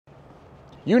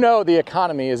You know the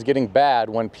economy is getting bad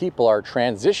when people are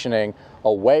transitioning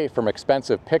away from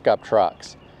expensive pickup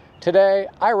trucks. Today,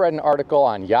 I read an article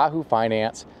on Yahoo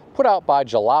Finance put out by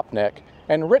Jalopnik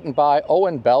and written by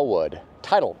Owen Bellwood,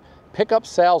 titled, "Pickup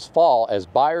Sales Fall as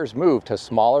Buyers Move to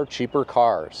Smaller, Cheaper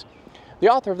Cars." The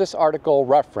author of this article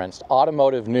referenced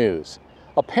automotive news.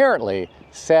 Apparently,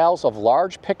 sales of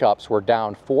large pickups were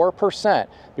down 4%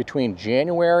 between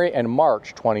January and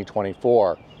March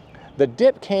 2024. The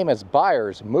dip came as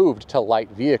buyers moved to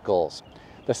light vehicles.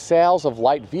 The sales of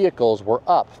light vehicles were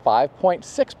up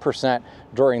 5.6%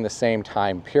 during the same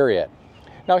time period.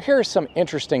 Now here's some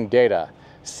interesting data.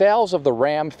 Sales of the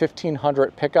Ram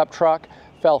 1500 pickup truck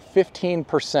fell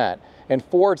 15%, and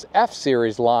Ford's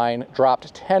F-Series line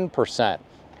dropped 10%.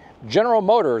 General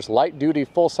Motors light-duty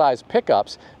full-size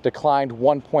pickups declined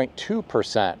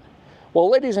 1.2%. Well,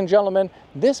 ladies and gentlemen,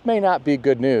 this may not be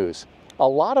good news. A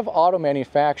lot of auto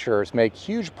manufacturers make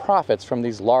huge profits from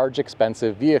these large,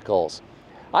 expensive vehicles.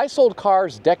 I sold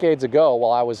cars decades ago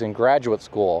while I was in graduate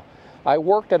school. I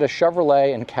worked at a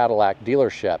Chevrolet and Cadillac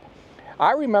dealership.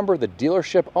 I remember the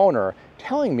dealership owner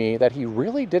telling me that he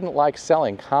really didn't like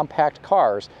selling compact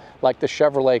cars like the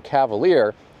Chevrolet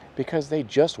Cavalier because they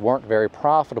just weren't very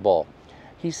profitable.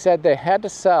 He said they had to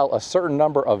sell a certain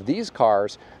number of these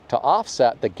cars to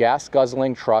offset the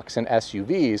gas-guzzling trucks and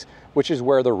SUVs, which is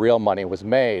where the real money was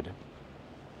made.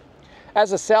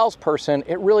 As a salesperson,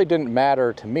 it really didn't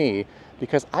matter to me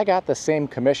because I got the same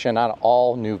commission on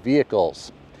all new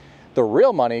vehicles. The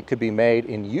real money could be made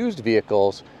in used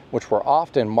vehicles, which were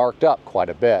often marked up quite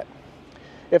a bit.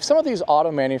 If some of these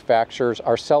auto manufacturers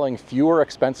are selling fewer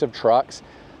expensive trucks,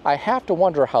 I have to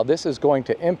wonder how this is going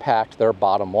to impact their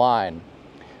bottom line.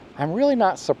 I'm really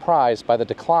not surprised by the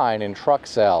decline in truck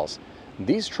sales.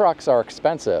 These trucks are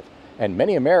expensive, and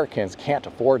many Americans can't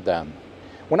afford them.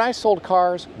 When I sold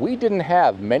cars, we didn't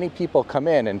have many people come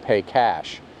in and pay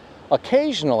cash.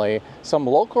 Occasionally, some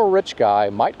local rich guy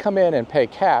might come in and pay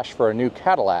cash for a new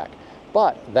Cadillac,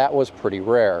 but that was pretty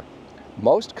rare.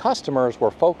 Most customers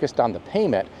were focused on the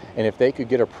payment and if they could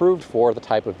get approved for the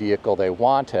type of vehicle they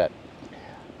wanted.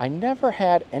 I never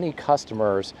had any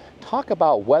customers talk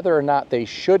about whether or not they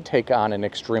should take on an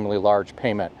extremely large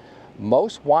payment.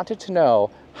 Most wanted to know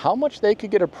how much they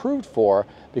could get approved for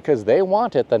because they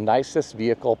wanted the nicest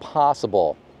vehicle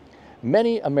possible.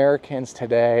 Many Americans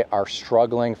today are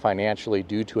struggling financially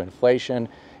due to inflation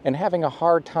and having a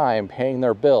hard time paying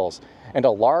their bills, and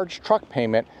a large truck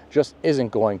payment just isn't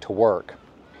going to work.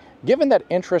 Given that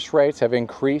interest rates have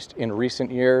increased in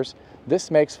recent years,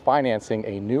 this makes financing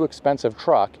a new expensive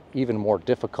truck even more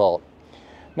difficult.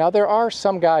 Now, there are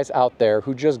some guys out there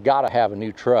who just gotta have a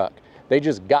new truck. They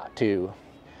just got to.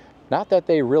 Not that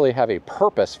they really have a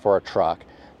purpose for a truck.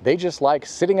 They just like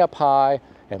sitting up high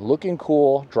and looking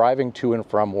cool driving to and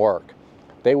from work.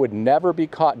 They would never be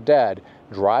caught dead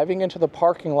driving into the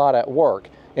parking lot at work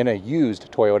in a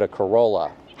used Toyota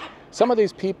Corolla. Some of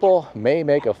these people may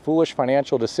make a foolish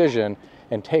financial decision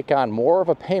and take on more of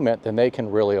a payment than they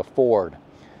can really afford.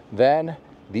 Then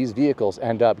these vehicles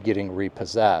end up getting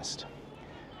repossessed.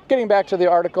 Getting back to the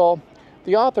article,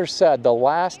 the author said the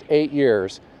last 8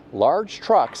 years, large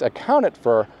trucks accounted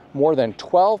for more than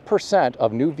 12%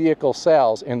 of new vehicle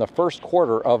sales in the first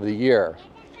quarter of the year.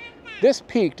 This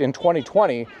peaked in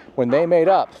 2020 when they made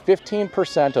up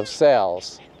 15% of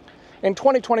sales. In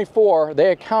 2024,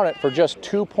 they accounted for just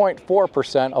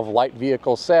 2.4% of light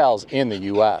vehicle sales in the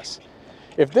US.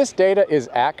 If this data is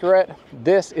accurate,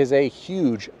 this is a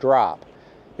huge drop.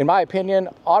 In my opinion,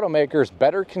 automakers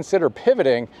better consider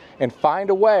pivoting and find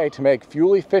a way to make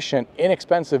fuel-efficient,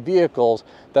 inexpensive vehicles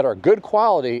that are good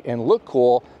quality and look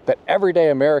cool that everyday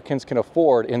Americans can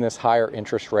afford in this higher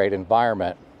interest rate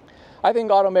environment. I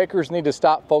think automakers need to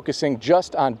stop focusing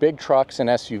just on big trucks and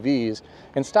SUVs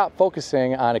and stop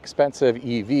focusing on expensive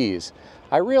EVs.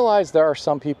 I realize there are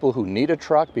some people who need a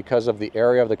truck because of the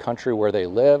area of the country where they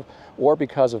live or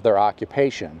because of their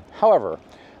occupation. However,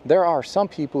 there are some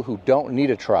people who don't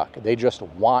need a truck, they just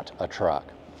want a truck.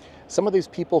 Some of these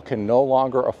people can no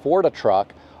longer afford a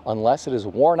truck unless it is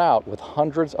worn out with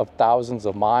hundreds of thousands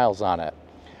of miles on it.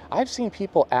 I've seen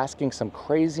people asking some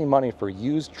crazy money for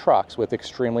used trucks with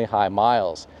extremely high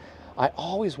miles. I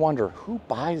always wonder who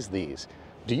buys these.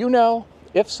 Do you know?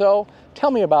 If so,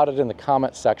 tell me about it in the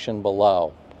comment section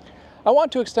below. I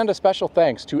want to extend a special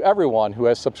thanks to everyone who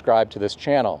has subscribed to this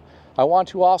channel. I want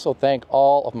to also thank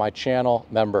all of my channel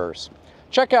members.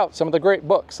 Check out some of the great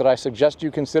books that I suggest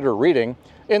you consider reading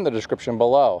in the description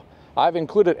below. I've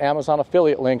included Amazon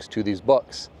affiliate links to these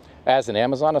books. As an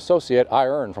Amazon associate, I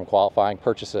earn from qualifying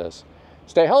purchases.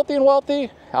 Stay healthy and wealthy.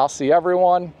 I'll see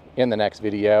everyone in the next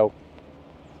video.